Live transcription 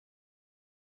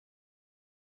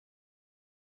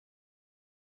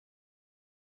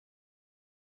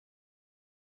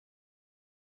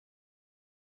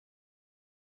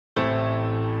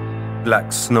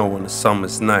Black snow on a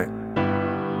summer's night,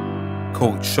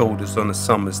 cold shoulders on a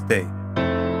summer's day.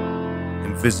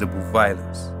 Invisible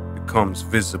violence becomes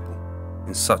visible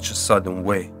in such a sudden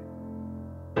way.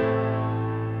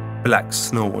 Black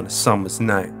snow on a summer's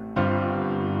night,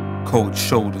 cold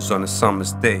shoulders on a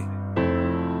summer's day.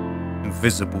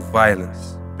 Invisible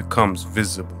violence becomes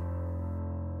visible.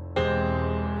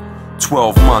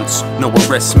 12 months, no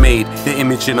arrest made. The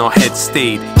image in our head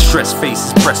stayed. Stressed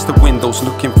faces press the windows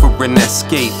looking for an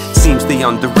escape. Seems they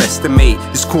underestimate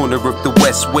this corner of the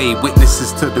West Way.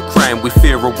 Witnesses to the crime, we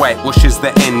fear a whitewash is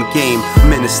the end game.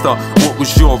 Minister, what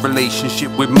was your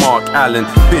relationship with Mark Allen?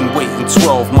 Been waiting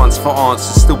 12 months for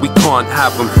answers, still we can't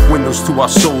have them. Windows to our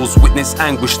souls, witness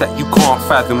anguish that you can't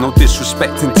fathom. No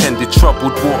disrespect intended,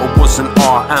 troubled water wasn't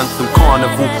our anthem.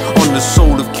 Carnival on the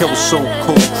soul of Kelso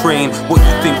Cochrane. What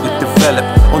you think would develop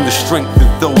on the strength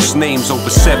of those names? Over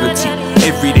 70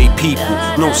 everyday people,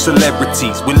 no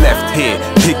celebrities. We're left here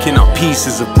picking up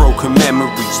pieces of broken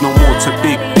memories. No more to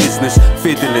big business,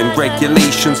 fiddling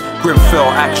regulations. Grenfell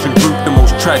action group, the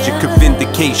most tragic of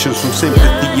vindications. From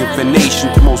sympathy of a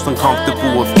nation to most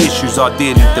uncomfortable of issues. Our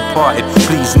dearly departed,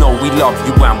 please know we love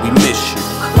you and we miss you.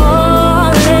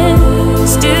 Calling,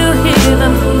 still hear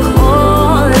them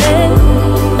calling.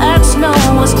 That snow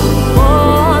was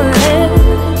falling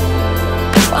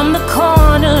from the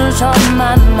corners of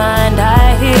my mind.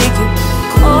 I hear you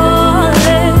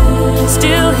calling,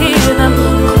 still hear them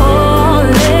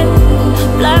calling.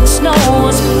 Black snow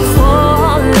was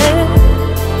falling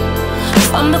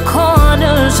from the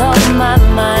corners of my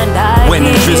mind. When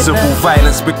invisible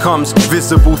violence becomes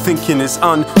visible, thinking is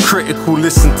uncritical.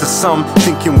 Listen to some,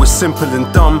 thinking we're simple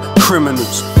and dumb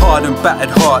criminals. Hard and battered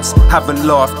hearts haven't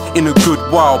laughed in a good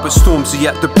while, but Stormzy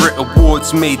at the Brit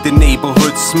Awards made the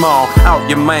neighborhood smile. Out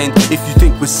your mind if you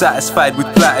think we're satisfied with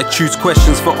platitudes.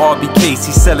 Questions for RB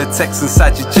Casey, Celis and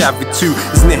Sajid Javid too.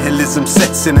 As nihilism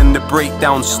sets in and the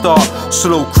breakdown start,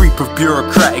 slow creep of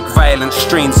bureaucratic violence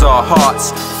strains our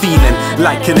hearts. Feeling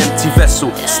like an empty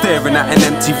vessel, staring at an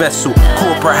empty vessel.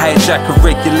 Corporate hijack of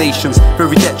regulations,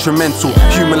 very detrimental.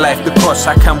 Human life the cost,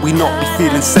 how can we not be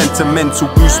feeling sentimental?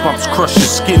 Goosebumps crush your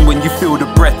skin when you feel the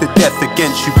breath of death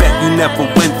against you. Bet you never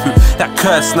went through that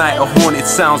cursed night of haunted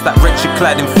sounds, that wretched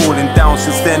cladding falling down.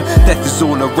 Since then, death is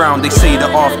all around. They say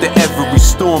that after every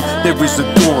storm, there is a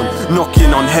dawn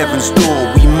knocking on heaven's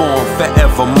door. We mourn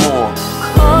forevermore.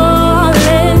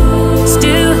 Calling,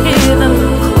 still hear them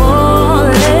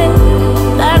calling.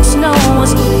 Black snow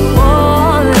was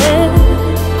falling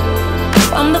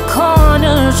from the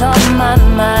corners of my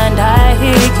mind. I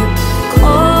hear you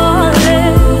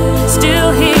calling,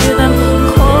 still hear them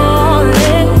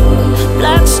calling.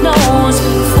 Black snow was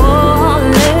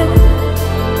falling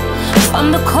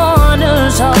from the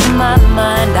corners of my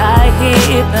mind. I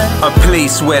hear them. A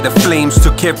place where the flames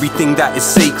took everything that is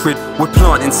sacred. We're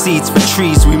planting seeds for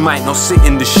trees we might not sit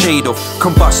in the shade of.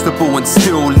 Combustible and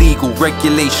still legal.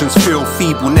 Regulations feel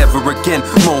feeble. Never again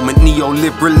moment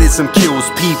neoliberalism kills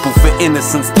people for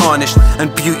innocence tarnished and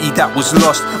beauty that was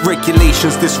lost.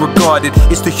 Regulations disregarded.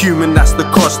 It's the human that's the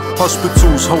cost.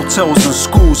 Hospitals, hotels and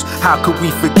schools. How could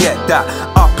we forget that?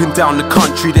 Up and down the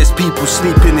country there's people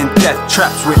sleeping in death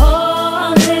traps with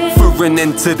an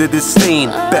end to the disdain.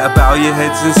 Better bow your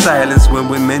heads in silence when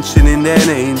we're mentioning their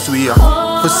names. We are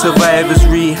for survivors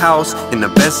rehoused in the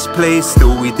best place.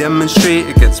 Still we demonstrate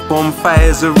against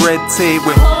bonfires of red tape.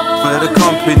 We're for the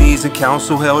companies and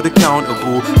council held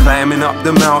accountable. Climbing up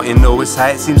the mountain, though its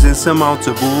height seems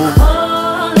insurmountable.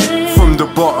 From the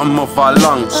bottom of our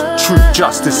lungs, truth,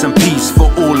 justice and peace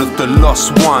for all of the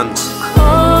lost ones.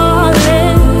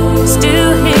 Calling,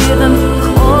 still hear them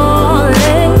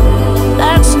calling.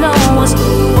 Black snow was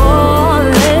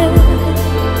falling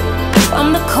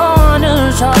from the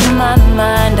corners of my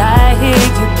mind. I hear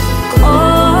you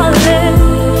calling,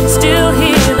 still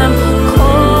hear them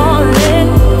calling.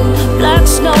 Black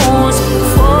snow was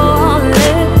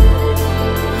falling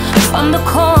from the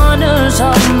corners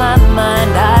of my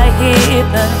mind. I hear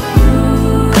them.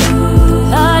 The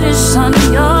blood is on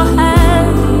your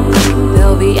hand,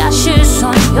 there'll be ashes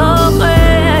on your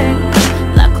grave.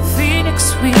 Like a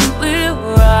phoenix we will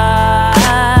rise.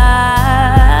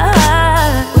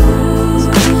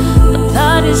 The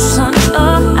blood is on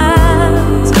your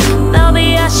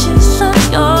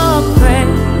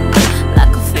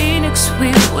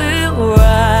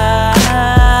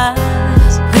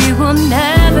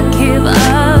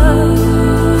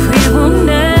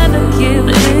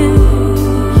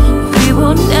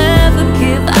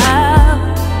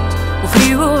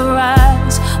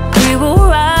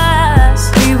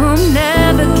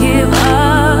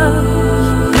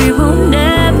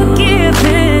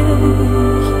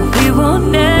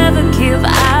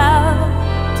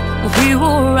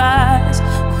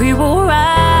we will rise.